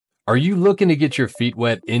Are you looking to get your feet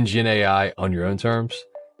wet in Gen AI on your own terms?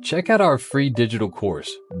 Check out our free digital course,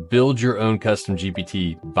 Build Your Own Custom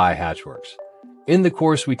GPT by Hatchworks. In the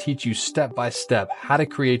course, we teach you step by step how to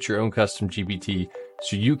create your own custom GPT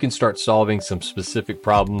so you can start solving some specific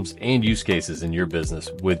problems and use cases in your business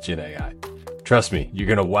with Gen AI. Trust me, you're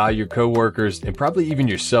going to wow your coworkers and probably even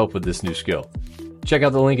yourself with this new skill. Check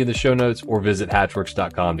out the link in the show notes or visit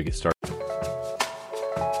hatchworks.com to get started.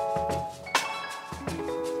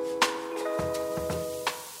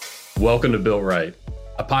 Welcome to Built Right,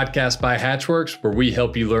 a podcast by Hatchworks where we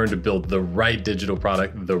help you learn to build the right digital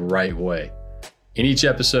product the right way. In each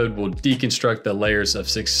episode, we'll deconstruct the layers of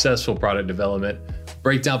successful product development,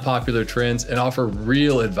 break down popular trends, and offer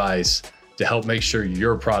real advice to help make sure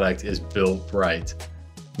your product is built right.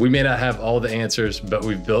 We may not have all the answers, but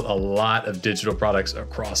we've built a lot of digital products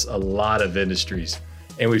across a lot of industries,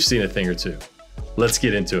 and we've seen a thing or two. Let's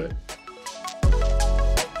get into it.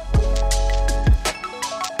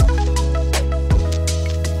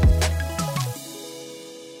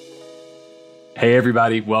 Hey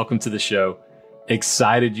everybody, welcome to the show.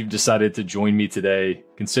 Excited you've decided to join me today,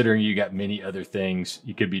 considering you got many other things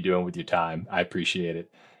you could be doing with your time. I appreciate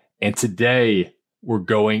it. And today we're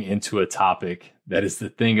going into a topic that is the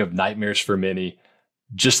thing of nightmares for many.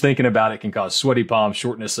 Just thinking about it can cause sweaty palms,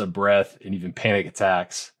 shortness of breath, and even panic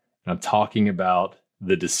attacks. And I'm talking about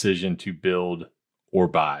the decision to build or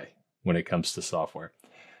buy when it comes to software.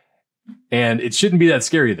 And it shouldn't be that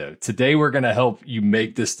scary though. Today, we're going to help you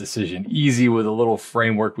make this decision easy with a little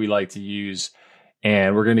framework we like to use.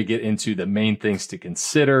 And we're going to get into the main things to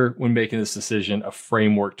consider when making this decision, a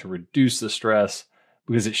framework to reduce the stress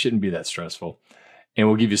because it shouldn't be that stressful. And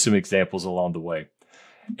we'll give you some examples along the way.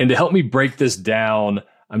 And to help me break this down,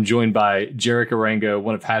 I'm joined by Jerrik Arango,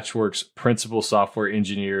 one of Hatchworks' principal software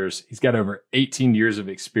engineers. He's got over 18 years of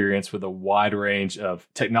experience with a wide range of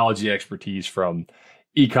technology expertise from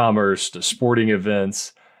e-commerce to sporting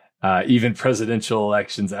events, even presidential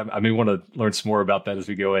elections. I may want to learn some more about that as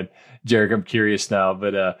we go in. Jerrik, I'm curious now,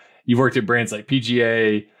 but you've worked at brands like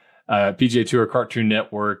PGA Tour, Cartoon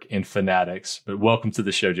Network, and Fanatics. But welcome to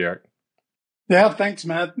the show, Jerrik. Yeah, thanks,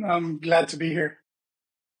 Matt. I'm glad to be here.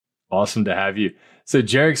 Awesome to have you. So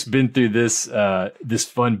Jerrik's been through this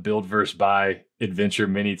fun build versus buy adventure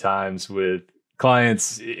many times with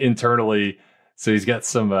clients internally. So he's got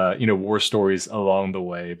some, war stories along the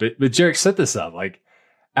way. But Jerrik, set this up. Like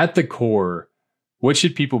at the core, what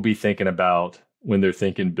should people be thinking about when they're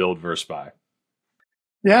thinking build versus buy?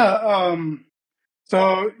 Yeah.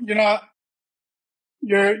 So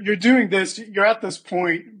you're doing this. You're at this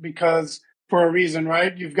point because for a reason,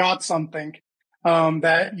 right? You've got something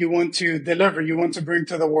that you want to deliver, you want to bring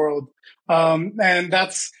to the world, and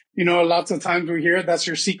that's lots of times we hear that's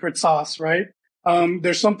your secret sauce, right?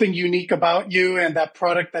 There's something unique about you and that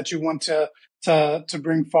product that you want to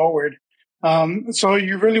bring forward. So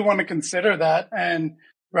you really want to consider that. And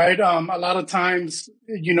right, a lot of times,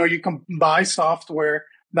 you can buy software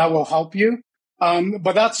that will help you.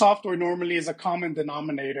 But that software normally is a common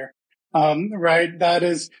denominator. Right. That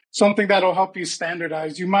is something that'll help you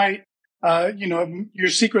standardize. You might, your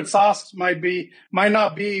secret sauce might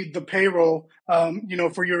not be the payroll,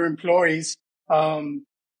 for your employees.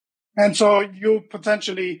 And so you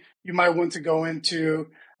might want to go into,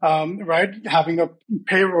 having a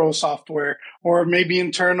payroll software or maybe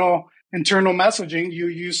internal messaging. You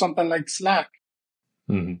use something like Slack.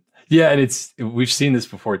 Mm-hmm. Yeah. And we've seen this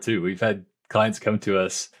before too. We've had clients come to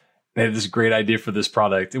us. They have this great idea for this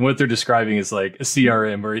product. And what they're describing is like a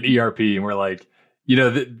CRM or an ERP. And we're like,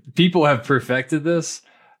 people have perfected this.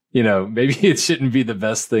 Maybe it shouldn't be the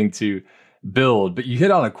best thing to build, but you hit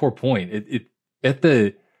on a core point. It at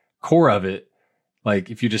the core of it,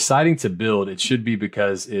 like if you're deciding to build, it should be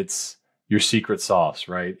because it's your secret sauce,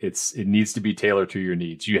 right? It needs to be tailored to your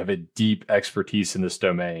needs. You have a deep expertise in this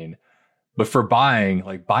domain. But for buying,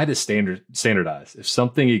 like buy to standardize. If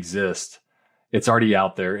something exists, it's already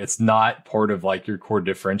out there. It's not part of like your core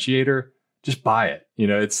differentiator. Just buy it.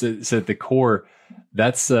 It's at the core.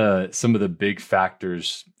 That's some of the big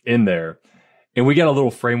factors in there. And we got a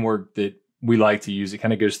little framework that we like to use. It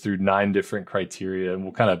kind of goes through 9 different criteria, and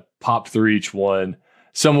we'll kind of pop through each one.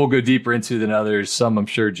 Some we'll go deeper into than others. Some I'm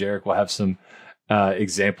sure Jerrik will have some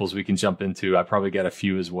examples we can jump into. I probably got a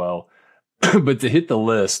few as well. But to hit the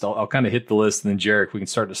list, I'll kind of hit the list, and then Jerrik, we can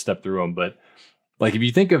start to step through them. But like if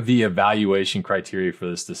you think of the evaluation criteria for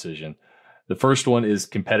this decision, the first one is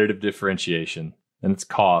competitive differentiation, and it's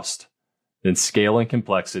cost, then scale and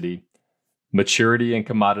complexity, maturity and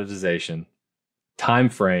commoditization, time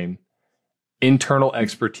frame, internal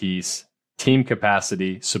expertise, team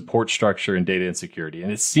capacity, support structure, and data insecurity.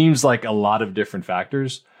 And it seems like a lot of different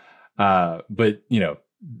factors. But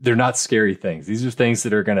they're not scary things. These are things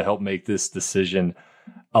that are going to help make this decision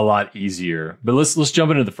a lot easier. But let's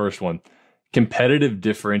jump into the first one. Competitive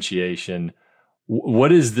differentiation.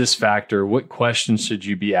 What is this factor? What questions should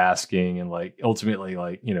you be asking? And like ultimately,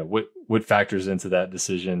 like, what factors into that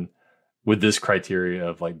decision with this criteria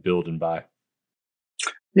of like build and buy?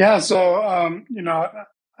 Yeah. So,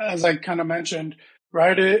 as I kind of mentioned,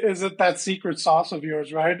 right, is it that secret sauce of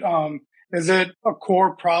yours, right? Is it a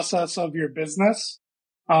core process of your business?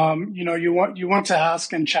 You want to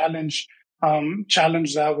ask and challenge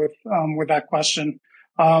that with that question.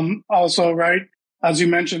 Also, right, as you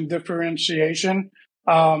mentioned, differentiation.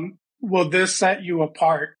 Will this set you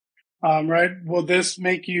apart? Right? Will this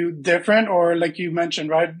make you different? Or like you mentioned,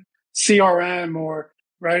 right? CRM or,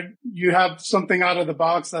 right? You have something out of the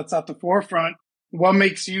box that's at the forefront. What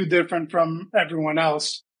makes you different from everyone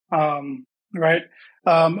else? Right?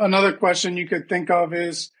 Another question you could think of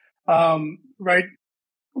is, right,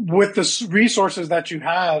 with the resources that you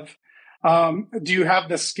have, do you have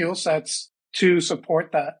the skill sets to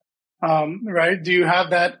support that? Right? Do you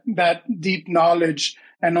have that deep knowledge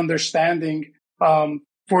and understanding,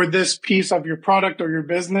 for this piece of your product or your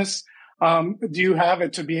business? Do you have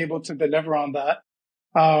it to be able to deliver on that?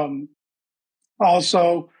 Um,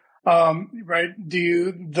 Also, right,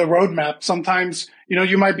 the roadmap. Sometimes,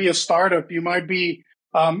 you might be a startup. You might be,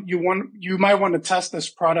 you might want to test this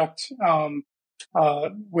product,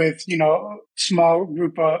 with, small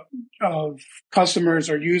group of customers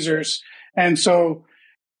or users. And so,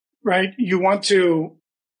 right, you want to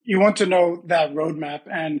know that roadmap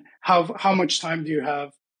and how much time do you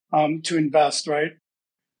have, to invest, right?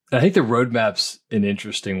 I think the roadmap's an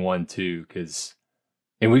interesting one too, because,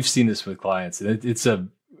 and we've seen this with clients, and it's a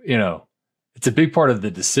big part of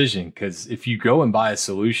the decision. Because if you go and buy a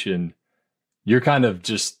solution, you're kind of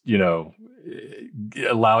just,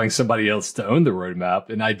 allowing somebody else to own the roadmap.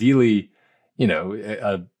 And ideally,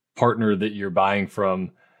 a partner that you're buying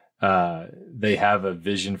from, they have a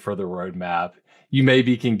vision for the roadmap. You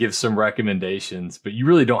maybe can give some recommendations, but you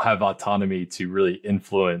really don't have autonomy to really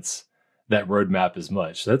influence that roadmap as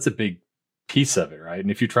much. So that's a big piece of it, right? And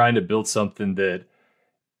if you're trying to build something that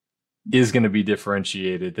is going to be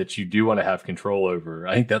differentiated, that you do want to have control over,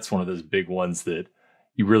 I think that's one of those big ones that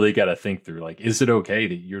you really got to think through. Like, is it okay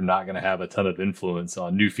that you're not going to have a ton of influence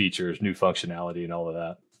on new features, new functionality, and all of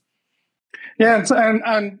that? Yeah,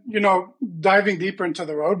 and diving deeper into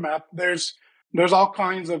the roadmap, there's all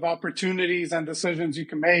kinds of opportunities and decisions you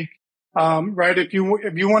can make. Right, if you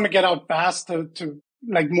want to get out fast to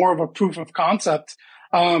like more of a proof of concept,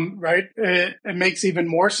 right, it makes even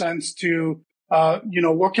more sense to,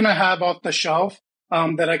 what can I have off the shelf,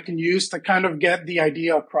 that I can use to kind of get the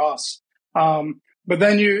idea across. But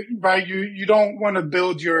then you don't want to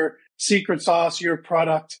build your secret sauce, your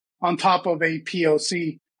product on top of a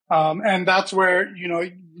POC. And that's where,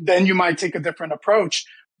 then you might take a different approach.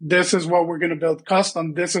 This is what we're going to build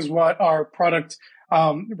custom. This is what our product,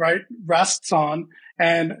 right, rests on.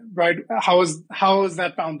 And right, how is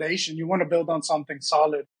that foundation? You want to build on something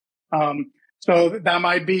solid. So that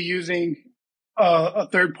might be using a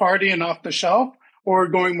third party and off the shelf, or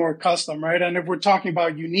going more custom, right? And if we're talking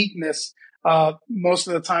about uniqueness, most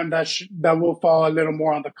of the time that will fall a little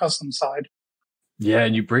more on the custom side. Yeah,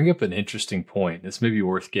 and you bring up an interesting point. This may be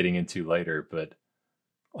worth getting into later, but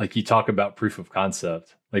like you talk about proof of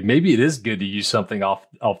concept, like maybe it is good to use something off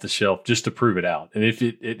the shelf just to prove it out. And if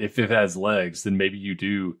it has legs, then maybe you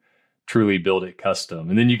do truly build it custom.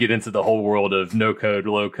 And then you get into the whole world of no code,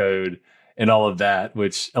 low code, and all of that,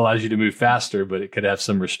 which allows you to move faster, but it could have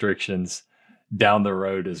some restrictions down the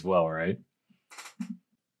road as well, right?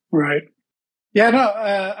 Right. Yeah, no,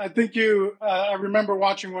 I think I remember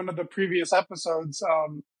watching one of the previous episodes,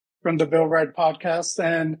 from the Bill Wright podcast.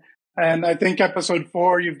 And I think episode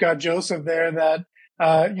 4, you've got Joseph there that,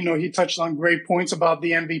 he touched on great points about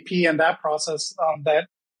the MVP and that process,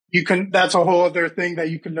 that's a whole other thing that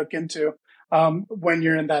you can look into, when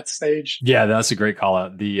you're in that stage. Yeah, that's a great call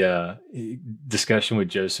out. The discussion with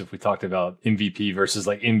Joseph, we talked about MVP versus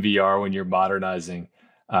like MVR when you're modernizing.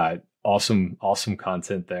 Awesome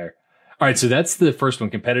content there. All right, so that's the first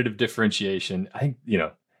one, competitive differentiation. I think,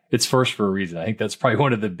 it's first for a reason. I think that's probably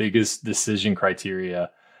one of the biggest decision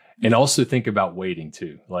criteria. And also think about waiting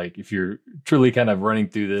too. Like if you're truly kind of running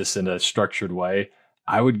through this in a structured way,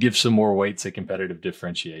 I would give some more weight to competitive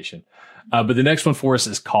differentiation. But the next one for us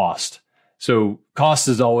is cost. So cost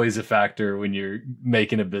is always a factor when you're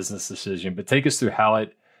making a business decision, but take us through how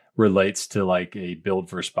it relates to like a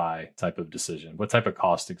build versus buy type of decision. What type of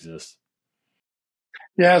cost exists?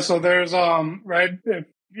 Yeah. So there's, right. If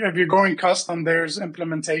you're going custom, there's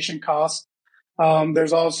implementation costs.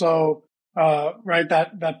 There's also right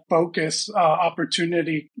that focus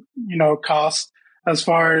opportunity, cost as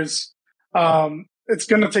far as it's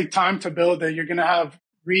going to take time to build it. You're going to have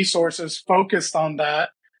resources focused on that.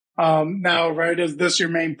 Now, right, is this your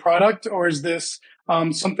main product or is this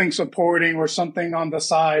something supporting or something on the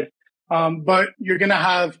side? But you're going to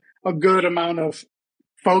have a good amount of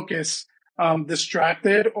focus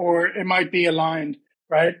distracted, or it might be aligned,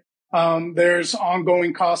 right? There's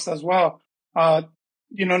ongoing costs as well.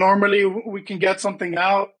 Normally we can get something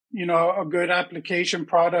out, a good application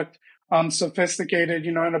product, sophisticated,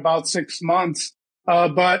 in about 6 months.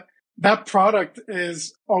 But that product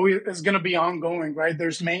is going to be ongoing, right?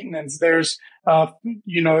 There's maintenance. There's,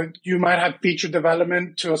 you might have feature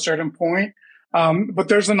development to a certain point. But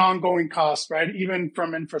there's an ongoing cost, right? Even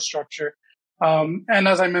from infrastructure. And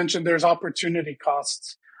as I mentioned, there's opportunity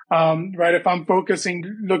costs, right? If I'm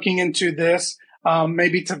looking into this,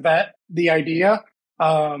 maybe to vet the idea,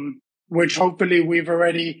 which hopefully we've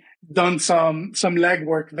already done some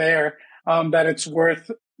legwork there, that it's worth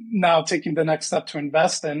now taking the next step to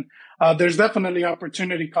invest in. There's definitely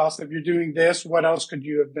opportunity cost. If you're doing this, what else could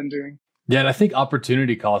you have been doing? Yeah. And I think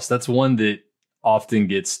opportunity cost, that's one that often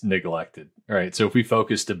gets neglected, right? So if we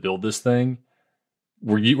focus to build this thing,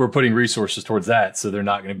 we're putting resources towards that. So they're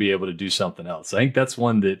not going to be able to do something else. I think that's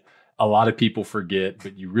one that a lot of people forget,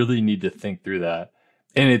 but you really need to think through that.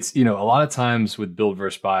 And it's, a lot of times with build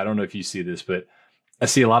versus buy, I don't know if you see this, but I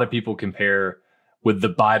see a lot of people compare with the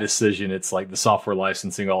buy decision. It's like the software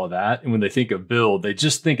licensing, all of that. And when they think of build, they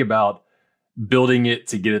just think about building it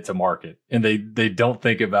to get it to market. And they don't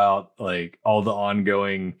think about like all the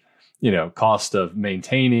ongoing, cost of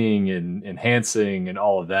maintaining and enhancing and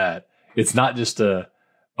all of that. It's not just a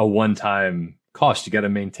one-time cost. You got to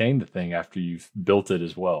maintain the thing after you've built it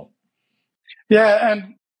as well. Yeah.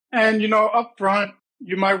 And up front,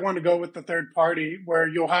 you might want to go with the third party where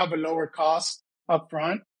you'll have a lower cost up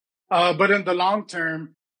front. But in the long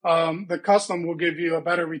term, the custom will give you a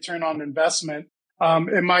better return on investment.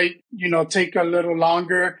 It might, take a little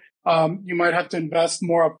longer. You might have to invest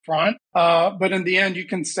more up front. But in the end, you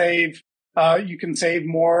can save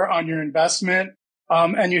more on your investment.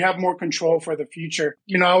 And you have more control for the future.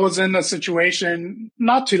 I was in a situation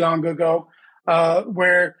not too long ago,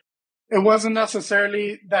 where it wasn't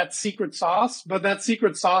necessarily that secret sauce, but that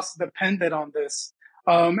secret sauce depended on this.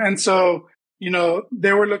 And so,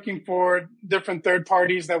 they were looking for different third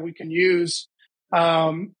parties that we can use.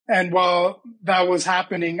 And while that was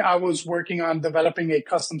happening, I was working on developing a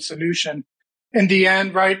custom solution in the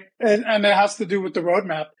end, right? And it has to do with the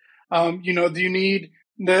roadmap. Do you need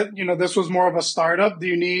this was more of a startup. Do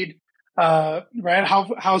you need, right?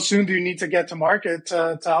 How soon do you need to get to market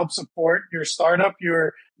to help support your startup,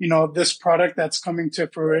 this product that's coming to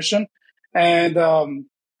fruition? And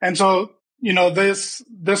so,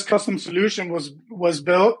 this custom solution was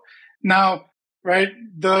built. Now, right?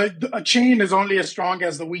 A chain is only as strong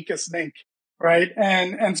as the weakest link, right?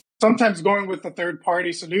 And sometimes going with a third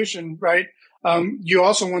party solution, right? You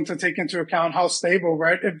also want to take into account how stable,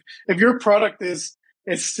 right? If your product is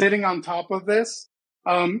sitting on top of this,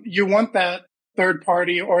 you want that third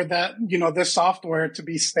party or that, this software to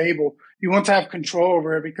be stable. You want to have control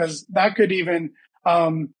over it because that could even,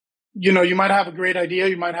 you might have a great idea,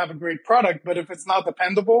 you might have a great product, but if it's not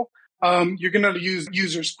dependable, you're going to lose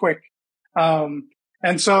users quick. And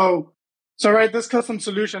so, right, this custom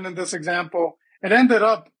solution in this example, it ended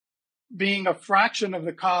up being a fraction of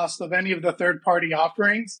the cost of any of the third party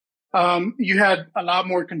offerings. You had a lot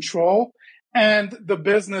more control. And the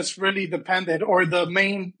business really depended, or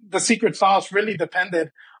the secret sauce really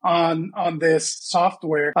depended on this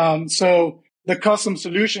software. So the custom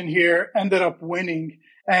solution here ended up winning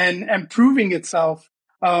and proving itself.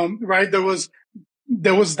 Right. There was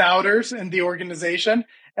doubters in the organization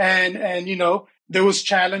and, there was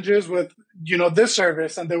challenges with, this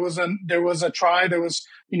service, and there was a try. There was,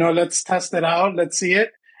 let's test it out. Let's see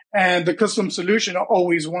it. And the custom solution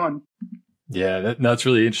always won. Yeah, that's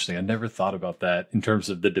really interesting. I never thought about that in terms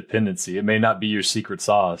of the dependency. It may not be your secret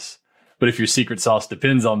sauce, but if your secret sauce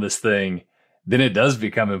depends on this thing, then it does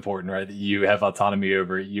become important, right? That you have autonomy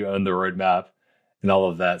over it, you own the roadmap and all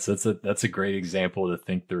of that. So that's a great example to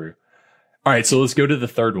think through. All right, so let's go to the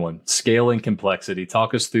third one, scale and complexity.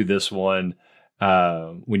 Talk us through this one,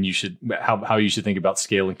 how you should think about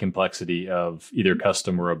scale and complexity of either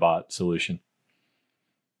custom or a bot solution.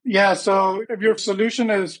 Yeah. So if your solution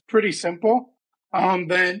is pretty simple,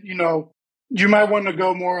 then, you might want to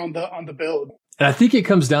go more on the build. And I think it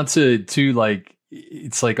comes down to like,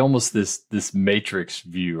 it's like almost this matrix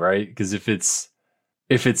view, right? Because if it's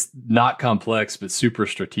not complex, but super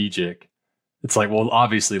strategic, It's like, well,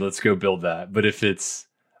 obviously, let's go build that. But if it's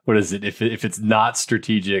what is it? If it's not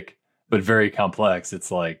strategic but very complex,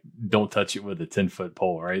 it's like don't touch it with a 10-foot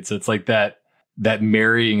pole, right? So it's like that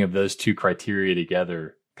marrying of those two criteria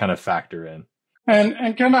together kind of factor in. And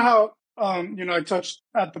kind of how I touched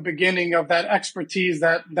at the beginning of that expertise,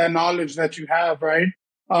 that knowledge that you have, right?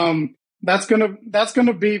 That's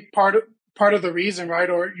gonna be part of the reason, right?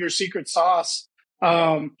 Or your secret sauce.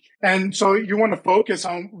 And so you want to focus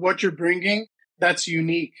on what you're bringing that's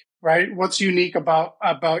unique, right? What's unique about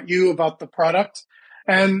you, about the product,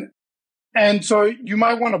 and and so you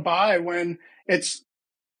might want to buy when it's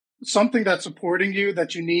something that's supporting you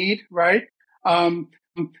that you need, right? Um,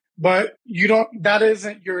 but you don't, that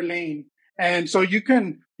isn't your lane. And so you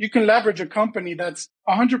can leverage a company that's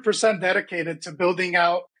 100% dedicated to building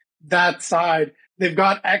out that side. They've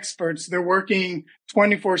got experts. They're working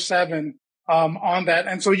 24/7, on that.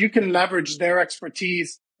 And so you can leverage their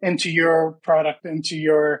expertise into your product,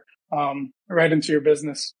 right into your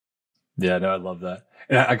business. Yeah, no, I love that.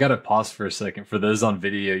 And I got to pause for a second. For those on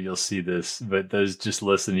video, you'll see this, but those just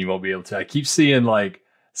listen, you won't be able to. I keep seeing like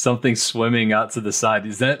something swimming out to the side.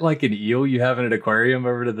 Is that like an eel you have in an aquarium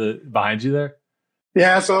over to the behind you there?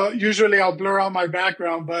 Yeah, so usually I'll blur out my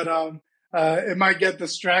background, but it might get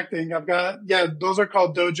distracting. Yeah, those are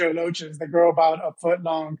called dojo loaches. They grow about a foot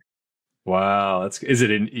long. Wow, is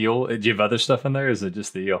it an eel? Do you have other stuff in there? Or is it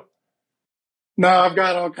just the eel? No, I've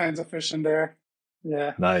got all kinds of fish in there.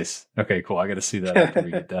 Yeah. Nice. Okay, cool. I got to see that after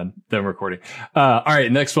we get done recording. All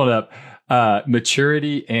right, next one up.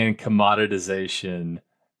 Maturity and commoditization.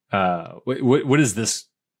 What is this,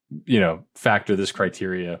 factor, this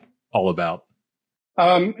criteria all about?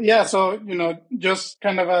 Yeah, so just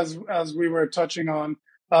kind of as we were touching on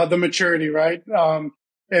the maturity, right?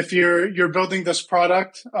 If you're building this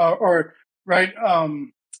product, or right,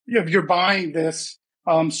 if you're buying this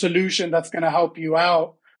solution that's going to help you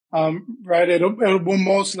out, right, it will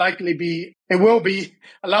most likely it will be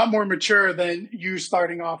a lot more mature than you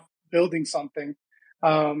starting off building something,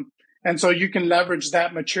 and so you can leverage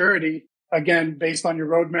that maturity again based on your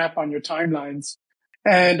roadmap, on your timelines,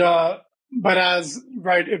 and but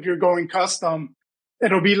if you're going custom,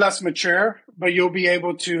 it'll be less mature, but you'll be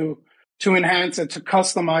able to enhance it, to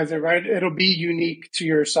customize it, right? It'll be unique to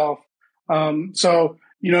yourself. So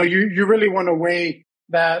you really want to weigh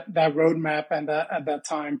that roadmap and that at that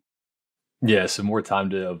time. Yeah, so more time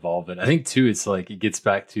to evolve it. I think too, it's like it gets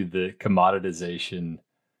back to the commoditization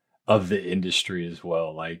of the industry as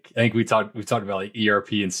well. Like I think we talked about like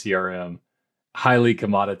ERP and CRM, highly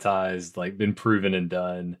commoditized, like been proven and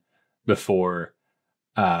done before.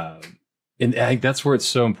 Um, and I think that's where it's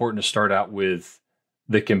so important to start out with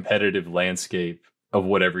the competitive landscape of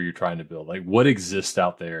whatever you're trying to build. Like what exists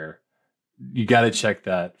out there. You got to check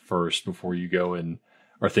that first before you go and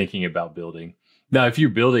are thinking about building. Now, if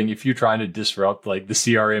you're trying to disrupt like the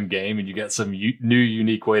CRM game and you got some new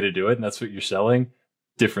unique way to do it, and that's what you're selling,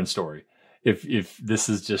 different story. If this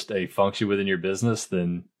is just a function within your business,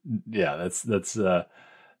 then yeah, that's a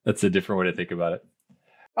different way to think about it.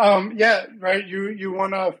 Yeah, right. You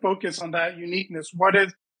want to focus on that uniqueness.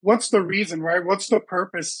 What's the reason, right? What's the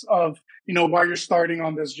purpose of, why you're starting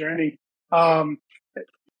on this journey? Um,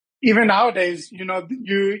 Even nowadays,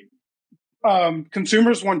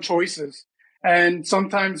 consumers want choices, and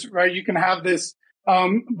sometimes, right, you can have this,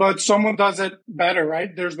 but someone does it better,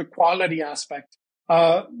 right? There's the quality aspect.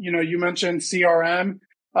 You mentioned CRM.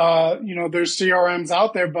 There's CRMs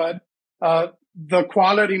out there, but the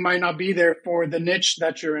quality might not be there for the niche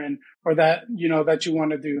that you're in, or that you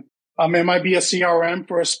want to do. It might be a CRM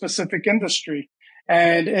for a specific industry,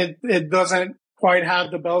 and it doesn't quite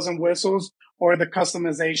have the bells and whistles or the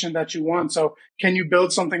customization that you want. So can you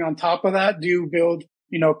build something on top of that? Do you build,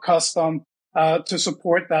 custom, to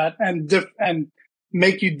support that and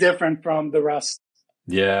make you different from the rest?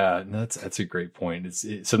 Yeah, no, that's a great point.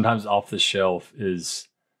 Sometimes off the shelf is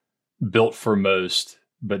built for most,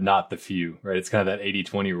 but not the few, right? It's kind of that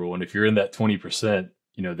 80-20 rule. And if you're in that 20%,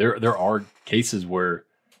 there are cases where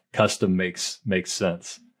custom makes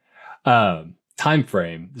sense. Time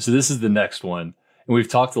frame. So this is the next one. And we've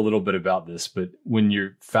talked a little bit about this, but when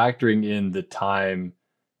you're factoring in the time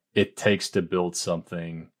it takes to build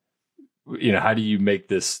something, how do you make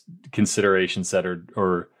this consideration set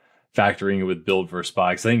or factoring it with build versus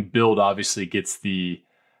buy? Because I think build obviously gets the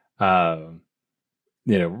right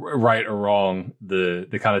or wrong,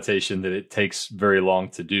 the connotation that it takes very long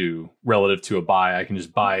to do relative to a buy. I can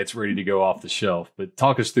just buy, it's ready to go off the shelf. But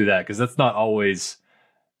talk us through that, because that's not always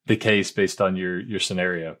the case based on your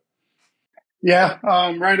scenario. Yeah.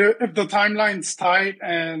 Right. If the timeline's tight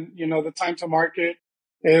and, the time to market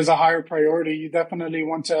is a higher priority, you definitely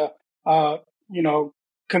want to,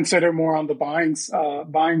 consider more on the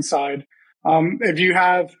buying side. If you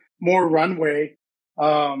have more runway,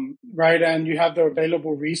 right, and you have the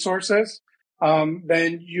available resources,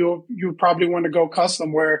 then you probably want to go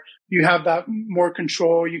custom where you have that more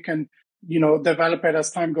control. You can, develop it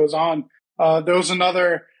as time goes on. There was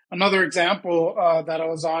another example that I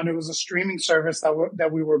was on. It was a streaming service that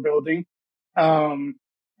we were building, and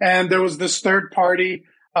there was this third party.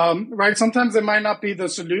 Right, sometimes it might not be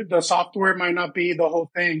the software might not be the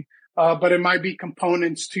whole thing, but it might be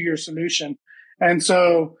components to your solution. And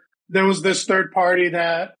so there was this third party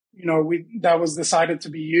that that was decided to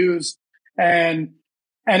be used, and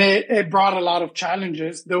it brought a lot of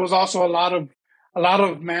challenges. There was also a lot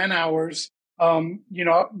of man hours,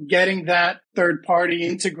 getting that third party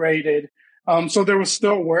integrated. So there was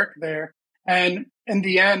still work there. And in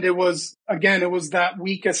the end, it was that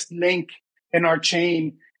weakest link in our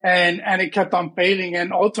chain, and it kept on failing.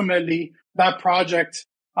 And ultimately that project,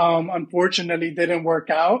 unfortunately didn't work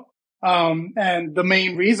out. And the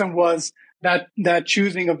main reason was that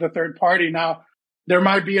choosing of the third party. Now, there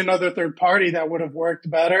might be another third party that would have worked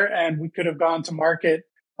better and we could have gone to market,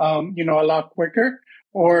 a lot quicker,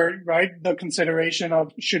 or the consideration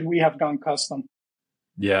of should we have gone custom?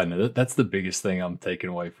 Yeah, no, that's the biggest thing I'm taking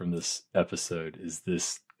away from this episode is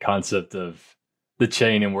this concept of the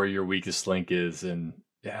chain and where your weakest link is and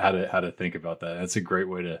how to think about that. That's a great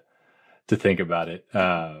way to think about it.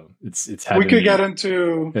 It's having we could get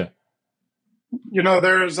into, yeah.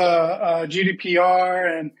 There's a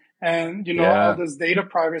GDPR and all this data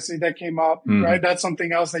privacy that came up, right? That's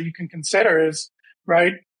something else that you can consider is,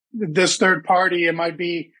 right, this third party, it might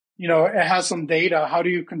be, it has some data. How do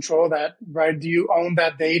you control that, right? Do you own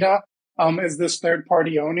that data? Is this third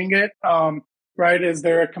party owning it? Right? Is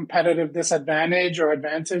there a competitive disadvantage or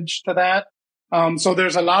advantage to that? So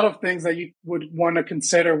there's a lot of things that you would want to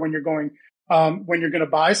consider when you're going to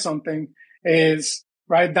buy something is,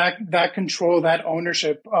 right, that control, that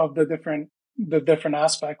ownership of the different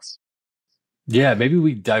aspects. Yeah, maybe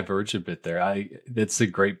we diverge a bit there. That's a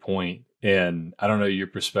great point. And I don't know your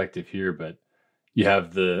perspective here, but you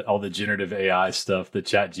have all the generative AI stuff, the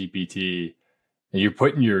chat GPT, and you're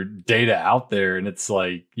putting your data out there and it's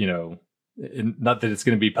like, not that it's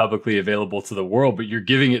going to be publicly available to the world, but you're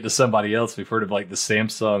giving it to somebody else. We've heard of like the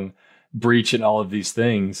Samsung breach and all of these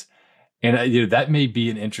things. And that may be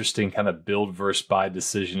an interesting kind of build versus buy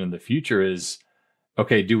decision in the future is,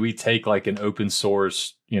 okay, do we take like an open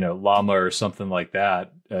source, Llama or something like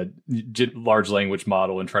that, large language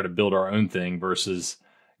model and try to build our own thing versus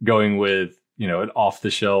going with, an off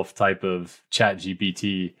the shelf type of chat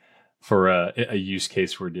GPT for a use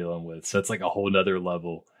case we're dealing with. So it's like a whole nother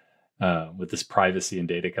level with this privacy and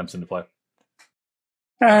data comes into play.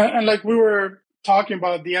 And like we were talking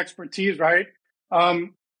about the expertise, right?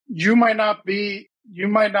 You might not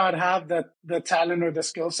have the talent or the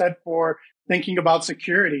skill set for thinking about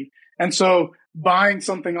security. And so buying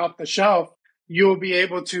something off the shelf, you'll be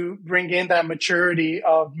able to bring in that maturity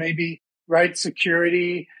of maybe, right,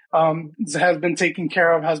 security has been taken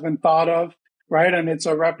care of, has been thought of, right? And it's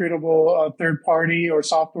a reputable third party or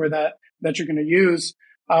software that you're going to use.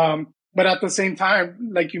 But at the same time,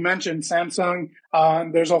 like you mentioned, Samsung,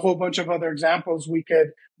 there's a whole bunch of other examples we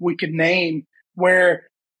could name where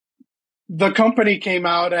the company came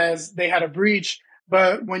out as they had a breach,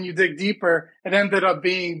 but when you dig deeper, it ended up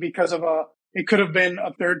being because of it could have been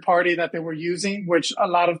a third party that they were using, which a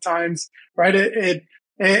lot of times, right,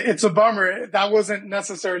 it's a bummer. That wasn't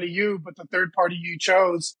necessarily you, but the third party you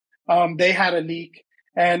chose, they had a leak.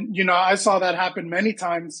 And, I saw that happen many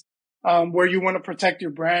times, where you want to protect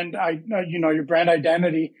your brand, your brand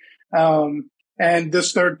identity. And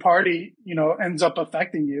this third party, ends up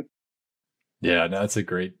affecting you. Yeah, no, that's a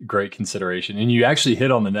great consideration. And you actually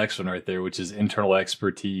hit on the next one right there, which is internal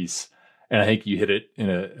expertise. And I think you hit it in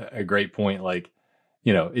a great point. Like,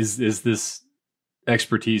 is this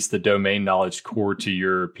expertise, the domain knowledge core to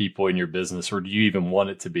your people in your business, or do you even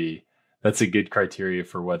want it to be? That's a good criteria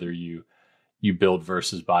for whether you build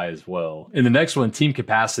versus buy as well. And the next one, team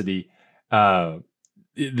capacity.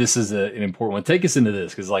 This is an important one. Take us into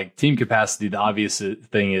this because like team capacity, the obvious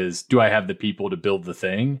thing is, do I have the people to build the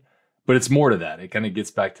thing? But it's more to that. It kind of gets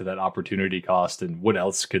back to that opportunity cost and what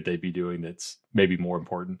else could they be doing that's maybe more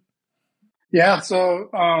important? Yeah. So,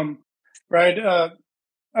 right.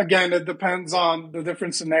 Again, it depends on the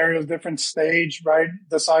different scenarios, different stage, right?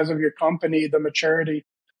 The size of your company, the maturity.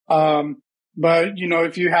 But,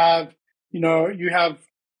 if you have, you have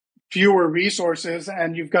fewer resources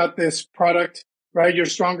and you've got this product, right? You're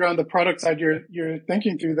stronger on the product side. You're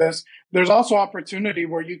thinking through this. There's also opportunity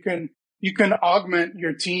where you can you can augment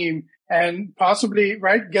your team and possibly,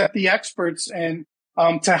 right, get the experts in,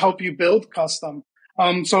 to help you build custom.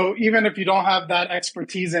 So even if you don't have that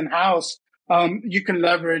expertise in house, you can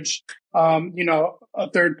leverage, a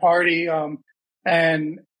third party,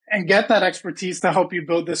 and get that expertise to help you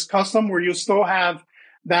build this custom where you still have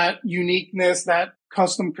that uniqueness, that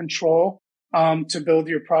custom control, to build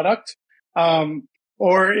your product.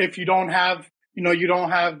 Or if you don't have, you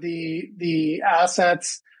don't have the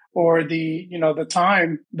assets or the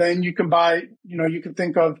time, then you can buy, you can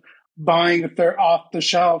think of buying if they're off the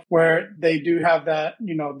shelf where they do have that,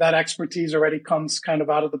 that expertise already comes kind of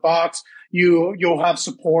out of the box. You'll have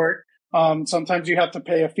support. Sometimes you have to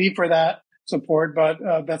pay a fee for that support, but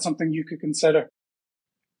that's something you could consider.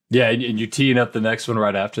 Yeah, and you're teeing up the next one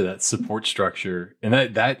right after that, support structure. And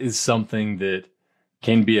that is something that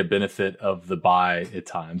can be a benefit of the buy at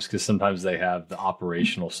times, because sometimes they have the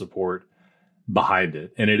operational support behind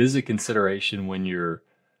it. And it is a consideration when you're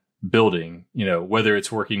building, whether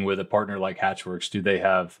it's working with a partner like Hatchworks, do they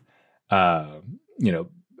have,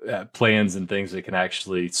 plans and things that can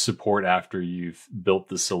actually support after you've built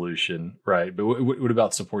the solution, right? But what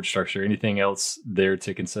about support structure? Anything else there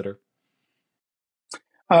to consider?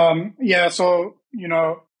 Yeah. So,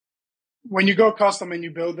 when you go custom and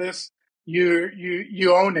you build this,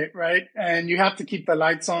 you own it, right? And you have to keep the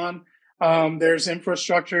lights on. There's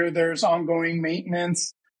infrastructure, there's ongoing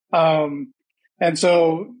maintenance. And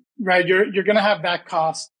so, right, you're going to have that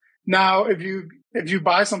cost. Now, if you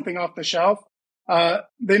buy something off the shelf,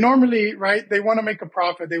 they normally, right, they want to make a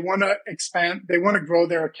profit. They want to expand. They want to grow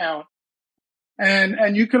their account.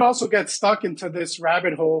 And you could also get stuck into this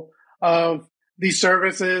rabbit hole of these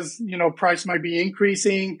services, price might be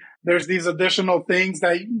increasing. There's these additional things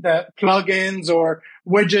that plugins or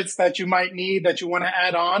widgets that you might need that you want to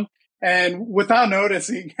add on. And without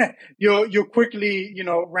noticing, you'll quickly,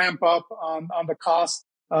 ramp up on the cost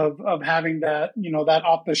of having that, that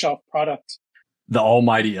off the shelf product. The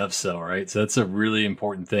almighty upsell, right? So that's a really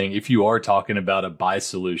important thing. If you are talking about a buy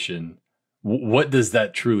solution, what does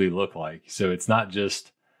that truly look like? So it's not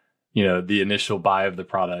just, the initial buy of the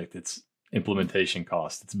product. It's implementation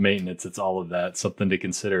cost, it's maintenance, it's all of that. Something to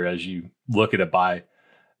consider as you look at a buy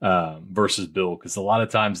versus build, because a lot of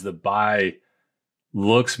times the buy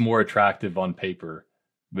looks more attractive on paper,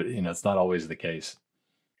 but it's not always the case.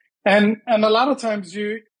 And a lot of times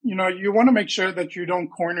you want to make sure that you don't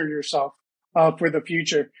corner yourself for the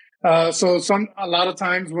future. So a lot of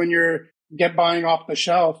times when you're buying off the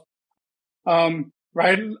shelf,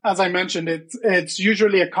 right, as I mentioned, it's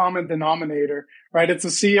usually a common denominator, right? It's a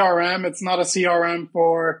CRM. It's not a CRM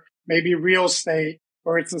for maybe real estate,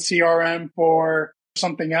 or it's a CRM for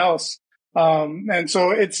something else. And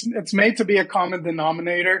so it's made to be a common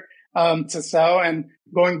denominator, to sell. And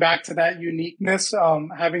going back to that uniqueness,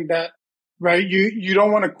 having that, right? You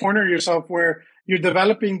don't want to corner yourself where you're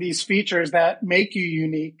developing these features that make you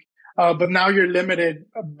unique. But now you're limited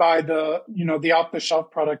by the off the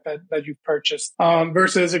shelf product that you've purchased.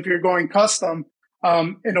 Versus if you're going custom,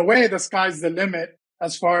 in a way, the sky's the limit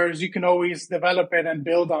as far as you can always develop it and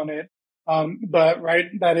build on it. But right,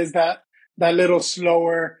 that is that little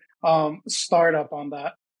slower, startup on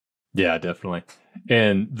that. Yeah, definitely.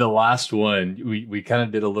 And the last one, we kind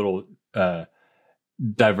of did a little,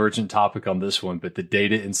 divergent topic on this one, but the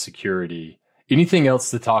data insecurity. Anything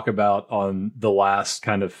else to talk about on the last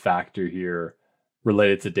kind of factor here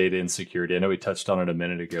related to data insecurity? I know we touched on it a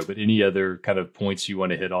minute ago, but any other kind of points you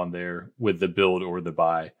want to hit on there with the build or the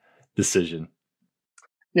buy decision?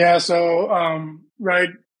 Yeah. So, right.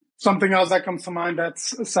 Something else that comes to mind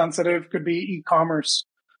that's sensitive could be e-commerce.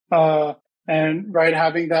 And right,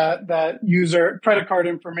 having that user credit card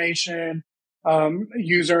information,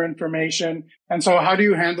 user information. And so how do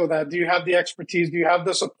you handle that? Do you have the expertise? Do you have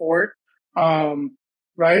the support?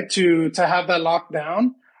 Right, to have that locked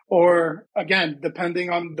down? Or again, depending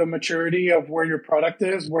on the maturity of where your product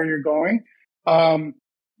is, where you're going,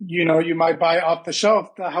 you might buy off the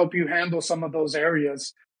shelf to help you handle some of those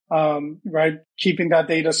areas. Right, keeping that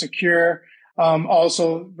data secure.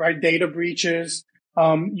 Also, right, data breaches.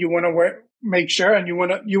 You want to make sure, and you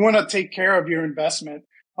want to take care of your investment,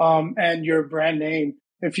 and your brand name.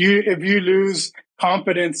 If you lose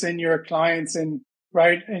confidence in your clients and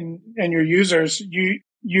right, and your users,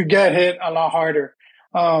 you get hit a lot harder.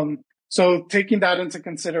 So taking that into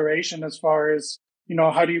consideration as far as,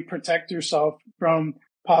 how do you protect yourself from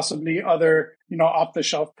possibly other, off the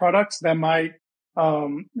shelf products that might,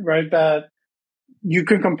 right, that you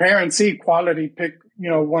can compare and see quality, pick,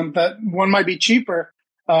 one might be cheaper.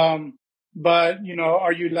 But,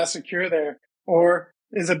 are you less secure there? Or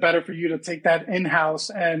is it better for you to take that in-house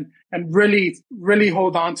and really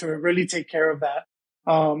hold on to it, really take care of that?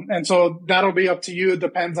 And so that'll be up to you. It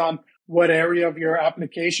depends on what area of your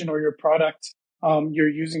application or your product you're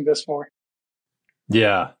using this for.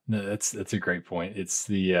 Yeah, no, that's a great point. It's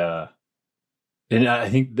the and I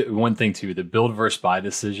think the one thing too, the build versus buy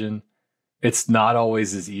decision, it's not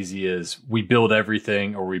always as easy as we build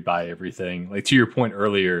everything or we buy everything. Like to your point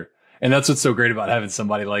earlier, and that's what's so great about having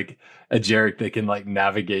somebody like a Jerrik that can like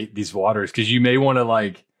navigate these waters, because you may want to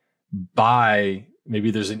like buy, maybe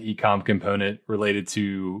there's an e-com component related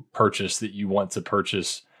to purchase that you want to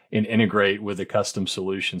purchase and integrate with a custom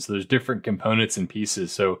solution. So there's different components and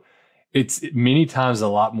pieces. So it's many times a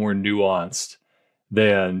lot more nuanced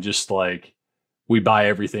than just like we buy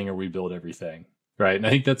everything or we build everything. Right. And I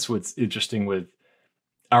think that's what's interesting with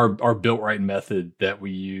our built right method that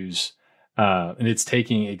we use. And it's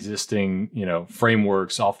taking existing,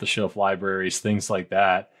 frameworks, off the shelf libraries, things like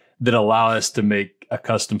that allow us to make a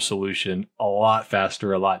custom solution a lot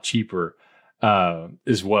faster, a lot cheaper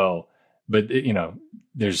as well. But,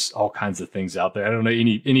 there's all kinds of things out there. I don't know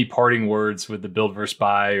any parting words with the build versus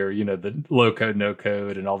buy or, the low code, no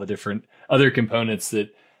code and all the different other components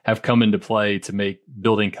that have come into play to make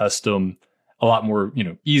building custom a lot more,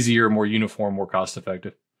 easier, more uniform, more cost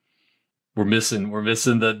effective. We're missing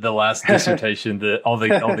the last dissertation, all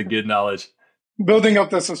the good knowledge. Building up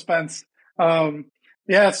the suspense.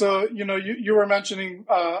 Yeah. So, you were mentioning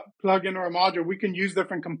plugin or a module. We can use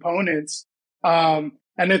different components.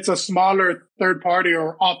 And it's a smaller third party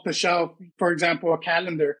or off the shelf, for example, a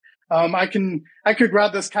calendar. I could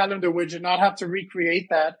grab this calendar widget, not have to recreate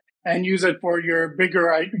that and use it for your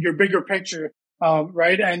bigger picture,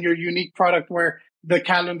 right? And your unique product where the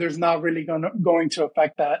calendar is not really going to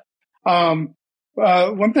affect that.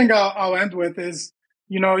 One thing I'll end with is,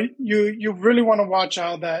 you really want to watch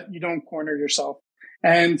out that you don't corner yourself.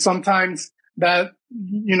 And sometimes that,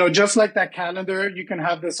 just like that calendar, you can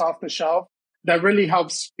have this off the shelf that really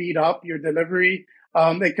helps speed up your delivery.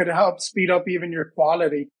 It could help speed up even your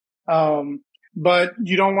quality. But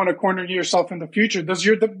you don't want to corner yourself in the future. Does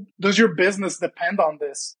your business depend on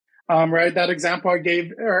this? Right? That example I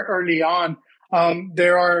gave early on.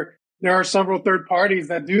 There are several third parties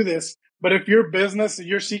that do this, but if your business,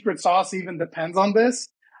 your secret sauce even depends on this,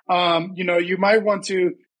 you might want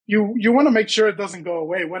to, you want to make sure it doesn't go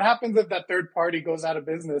away. What happens if that third party goes out of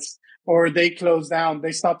business or they close down,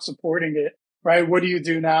 they stop supporting it, right? What do you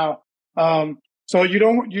do now? So you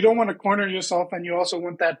don't want to corner yourself, and you also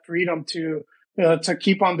want that freedom to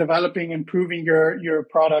keep on developing, improving your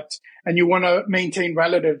product, and you want to maintain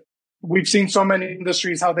relative. We've seen so many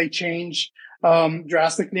industries, how they change,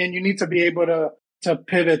 drastically, and you need to be able to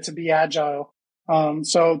pivot, to be agile.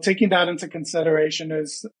 So taking that into consideration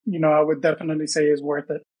is, I would definitely say is worth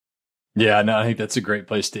it. Yeah, no, I think that's a great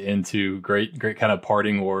place to end too. Great kind of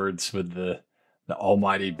parting words with the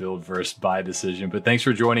almighty build versus buy decision. But thanks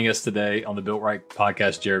for joining us today on the Built Right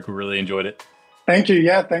podcast, Jerrik. We really enjoyed it. Thank you.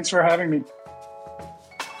 Yeah, thanks for having me.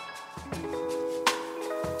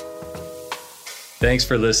 Thanks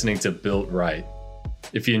for listening to Built Right.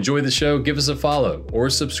 If you enjoyed the show, give us a follow or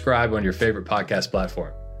subscribe on your favorite podcast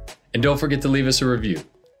platform. And don't forget to leave us a review.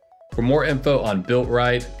 For more info on Built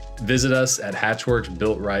Right, visit us at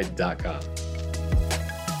hatchworksbuiltright.com.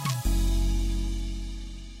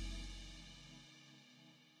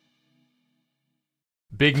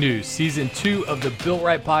 Big news. Season 2 of the Built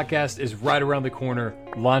Right podcast is right around the corner,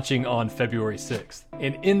 launching on February 6th.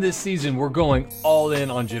 And in this season, we're going all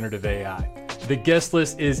in on generative AI. The guest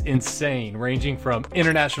list is insane, ranging from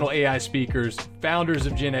international AI speakers, founders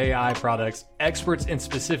of Gen AI products, experts in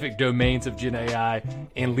specific domains of Gen AI,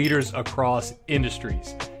 and leaders across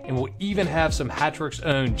industries. And we'll even have some Hatchworks'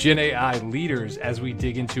 own Gen AI leaders as we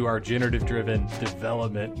dig into our generative-driven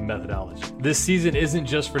development methodology. This season isn't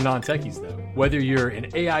just for non-techies, though. Whether you're an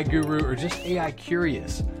AI guru or just AI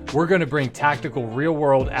curious, we're going to bring tactical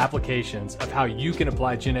real-world applications of how you can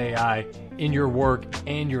apply Gen AI in your work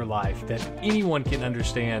and your life that anyone can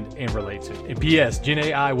understand and relate to. And P.S., Gen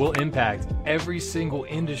AI will impact every single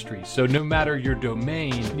industry. So no matter your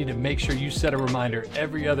domain, you need to make sure you set a reminder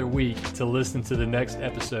every other week to listen to the next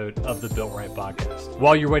episode of the Built Right podcast.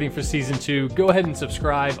 While you're waiting for season 2, go ahead and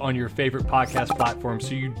subscribe on your favorite podcast platform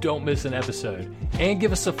so you don't miss an episode. And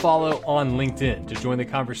give us a follow on LinkedIn to join the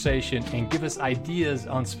conversation and give us ideas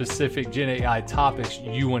on specific Gen AI topics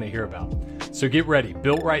you want to hear about. So get ready.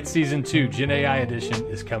 Built Right Season 2 Gen AI Edition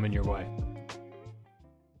is coming your way.